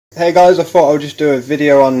Hey guys, I thought I would just do a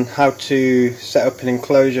video on how to set up an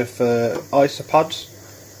enclosure for isopods.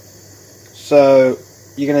 So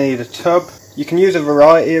you're going to need a tub. You can use a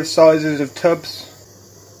variety of sizes of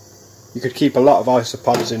tubs. You could keep a lot of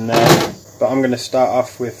isopods in there, but I'm going to start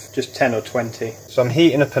off with just 10 or 20. So I'm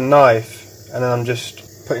heating up a knife and then I'm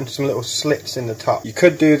just putting some little slits in the top. You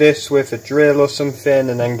could do this with a drill or something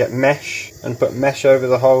and then get mesh and put mesh over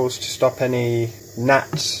the holes to stop any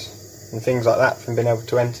gnats and things like that from being able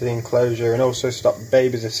to enter the enclosure, and also stop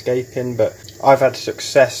babies escaping. But I've had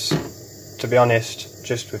success, to be honest,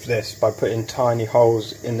 just with this by putting tiny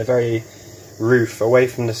holes in the very roof away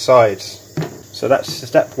from the sides. So that's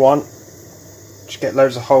step one. Just get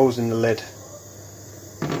loads of holes in the lid,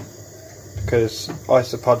 because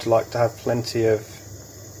isopods like to have plenty of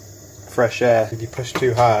fresh air. If you push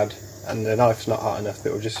too hard and the knife's not hot enough,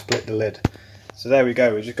 it will just split the lid. So there we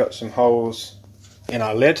go, we've just got some holes in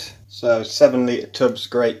our lid. So 7-litre tub's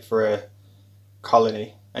great for a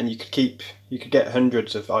colony, and you could get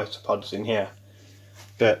hundreds of isopods in here.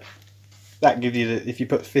 But that gives you if you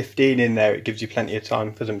put 15 in there, it gives you plenty of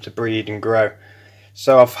time for them to breed and grow.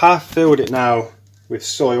 So I've half filled it now with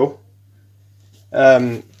soil.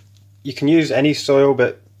 You can use any soil,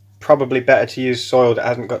 but probably better to use soil that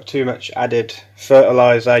hasn't got too much added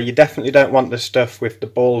fertiliser. You definitely don't want the stuff with the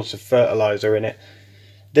balls of fertiliser in it.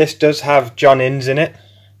 This does have John Innes in it,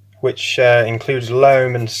 which includes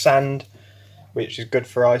loam and sand, which is good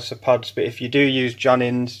for isopods. But if you do use John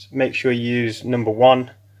Innes, make sure you use number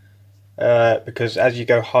 1, because as you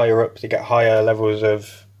go higher up, you get higher levels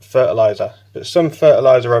of fertiliser. But some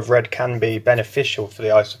fertiliser I've read can be beneficial for the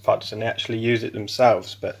isopods, and they actually use it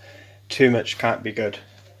themselves, but too much can't be good.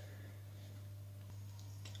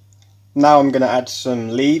 Now I'm going to add some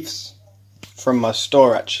leaves from my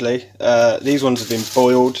store actually. These ones have been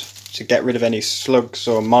boiled to get rid of any slugs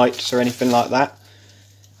or mites or anything like that.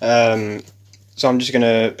 So I'm just going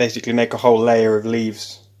to basically make a whole layer of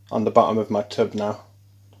leaves on the bottom of my tub now.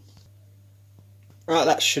 Right,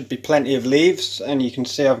 that should be plenty of leaves, and you can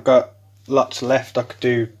see I've got lots left. I could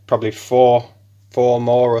do probably four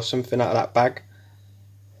more or something out of that bag.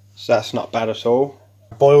 So that's not bad at all.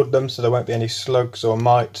 I boiled them so there won't be any slugs or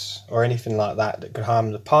mites or anything like that that could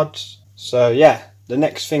harm the pods. So yeah, the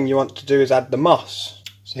next thing you want to do is add the moss.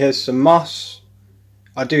 So here's some moss.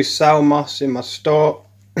 I do sell moss in my store.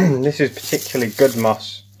 This is particularly good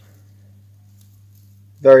moss.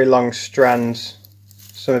 Very long strands.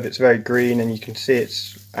 Some of it's very green, and you can see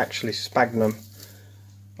it's actually sphagnum.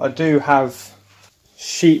 I do have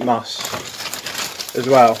sheet moss as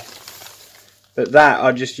well, but that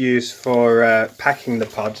I just use for packing the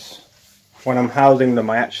pods. When I'm housing them,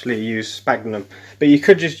 I actually use sphagnum, but you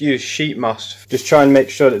could just use sheet moss. Just try and make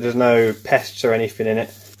sure that there's no pests or anything in it.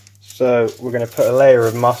 So we're going to put a layer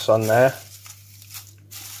of moss on there,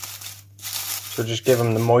 so just give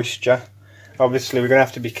them the moisture. Obviously we're going to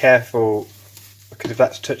have to be careful, because if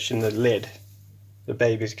that's touching the lid, the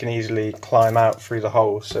babies can easily climb out through the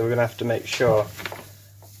hole, so we're going to have to make sure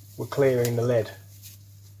we're clearing the lid.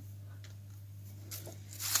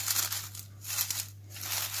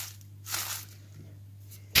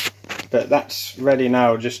 But that's ready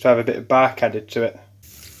now, just to have a bit of bark added to it.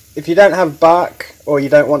 If you don't have bark, or you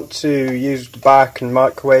don't want to use the bark and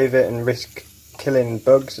microwave it and risk killing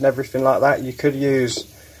bugs and everything like that, you could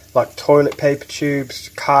use like toilet paper tubes,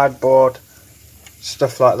 cardboard,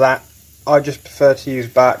 stuff like that. I just prefer to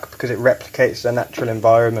use bark because it replicates the natural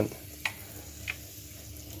environment.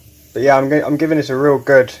 But yeah, I'm giving this a real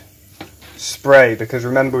good spray, because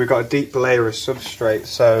remember we've got a deep layer of substrate,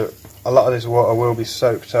 so a lot of this water will be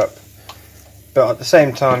soaked up. But at the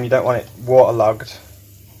same time, you don't want it waterlogged.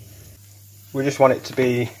 We just want it to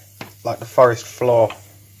be like the forest floor.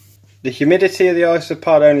 The humidity of the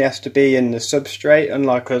isopod only has to be in the substrate,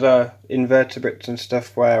 unlike other invertebrates and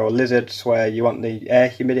stuff or lizards, where you want the air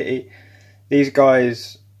humidity. These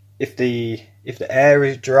guys, if the air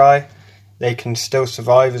is dry, they can still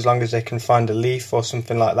survive as long as they can find a leaf or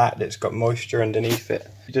something like that that's got moisture underneath it.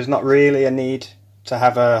 There's not really a need to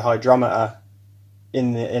have a hydrometer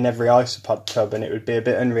in every isopod tub, and it would be a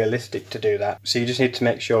bit unrealistic to do that. So you just need to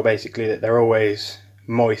make sure basically that they're always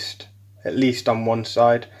moist, at least on one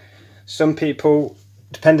side. Some people,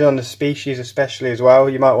 depending on the species especially as well,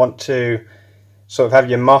 you might want to sort of have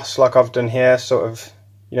your moss like I've done here, sort of,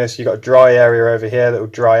 you know, so you've got a dry area over here that will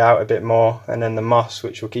dry out a bit more, and then the moss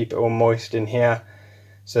which will keep it all moist in here,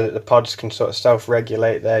 so that the pods can sort of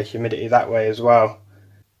self-regulate their humidity that way as well.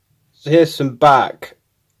 So here's some bark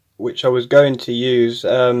which I was going to use.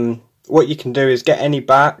 What you can do is get any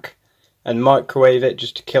bark and microwave it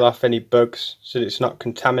just to kill off any bugs so that it's not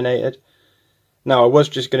contaminated. Now I was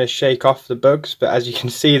just going to shake off the bugs, but as you can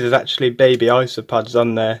see there's actually baby isopods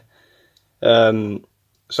on there.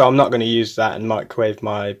 So I'm not going to use that and microwave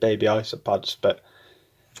my baby isopods, but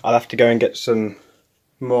I'll have to go and get some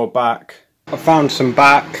more bark. I found some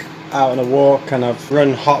bark out on a walk and I've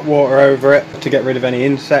run hot water over it to get rid of any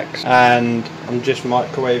insects, and I'm just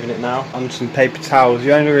microwaving it now on some paper towels.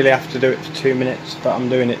 You only really have to do it for 2 minutes, but I'm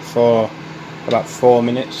doing it for about 4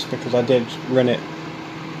 minutes because I did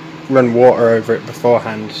run water over it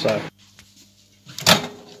beforehand. So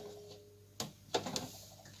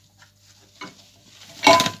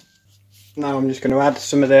now I'm just going to add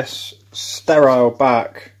some of this sterile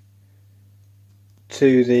bark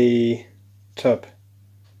to the tub,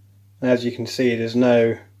 and as you can see there's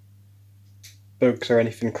no bugs or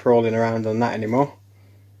anything crawling around on that anymore.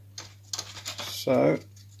 So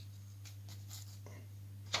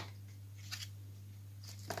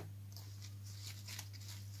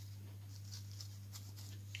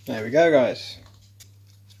there we go, guys,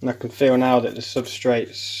 and I can feel now that the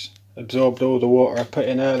substrate's absorbed all the water I put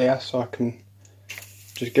in earlier, so I can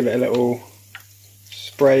just give it a little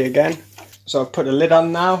spray again. So I've put the lid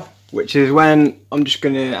on now, which is when I'm just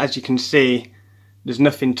going to, as you can see, there's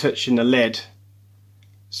nothing touching the lid,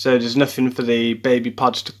 so there's nothing for the baby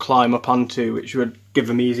pods to climb up onto, which would give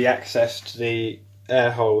them easy access to the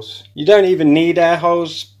air holes. You don't even need air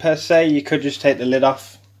holes per se, you could just take the lid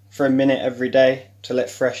off for a minute every day to let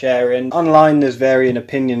fresh air in. Online there's varying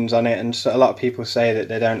opinions on it, and so a lot of people say that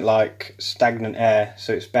they don't like stagnant air,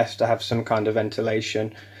 so it's best to have some kind of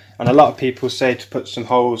ventilation. And a lot of people say to put some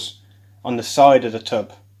holes on the side of the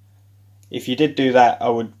tub. If you did do that,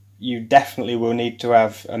 you definitely will need to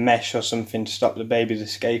have a mesh or something to stop the babies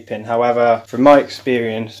escaping. However, from my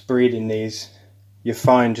experience breeding these, you're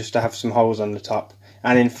fine just to have some holes on the top.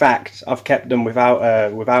 And in fact, I've kept them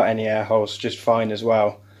without any air holes just fine as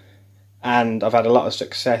well. And I've had a lot of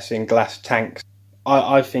success in glass tanks.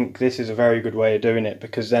 I think this is a very good way of doing it,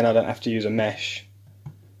 because then I don't have to use a mesh.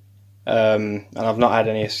 And I've not had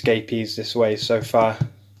any escapees this way so far.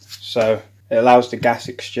 So it allows the gas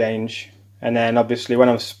exchange, and then obviously when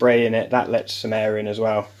I'm spraying it, that lets some air in as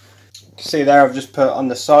well. See there, I've just put on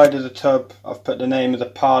the side of the tub, I've put the name of the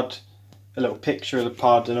pod, a little picture of the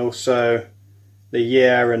pod, and also the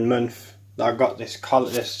year and month that I got this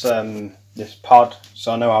pod,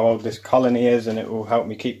 so I know how old this colony is, and it will help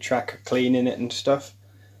me keep track of cleaning it and stuff.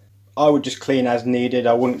 I would just clean as needed.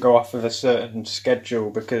 I wouldn't go off of a certain schedule,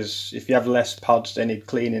 because if you have less pods they need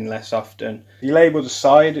cleaning less often. If you label the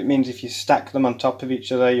side, it means if you stack them on top of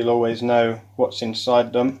each other you'll always know what's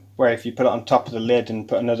inside them, where if you put it on top of the lid and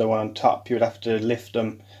put another one on top, you would have to lift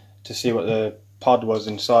them to see what the pod was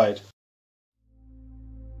inside.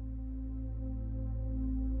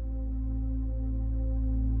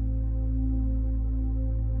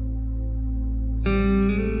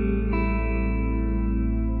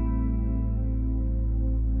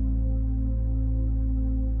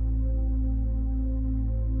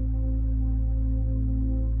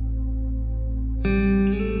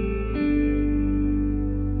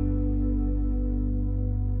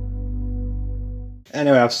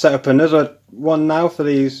 Anyway, I've set up another one now for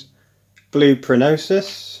these blue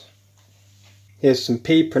Prenosis. Here's some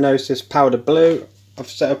P Prenosis powder blue. I've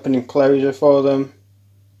set up an enclosure for them,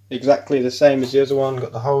 exactly the same as the other one.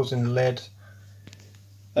 Got the holes in the lid,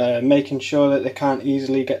 making sure that they can't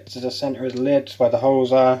easily get to the centre of the lid where the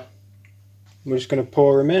holes are. We're just going to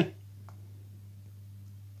pour them in.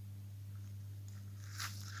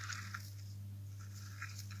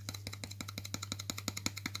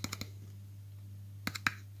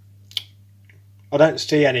 I don't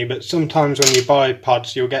see any, but sometimes when you buy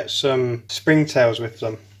pods you'll get some springtails with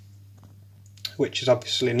them, which is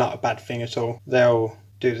obviously not a bad thing at all. They'll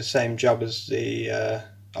do the same job as the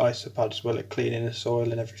isopods will at cleaning the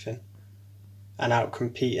soil and everything, and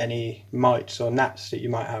outcompete any mites or gnats that you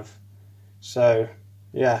might have. So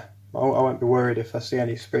yeah, I won't be worried if I see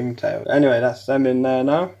any springtails. Anyway, that's them in there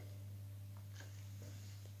now.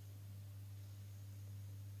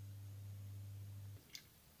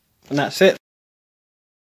 And that's it.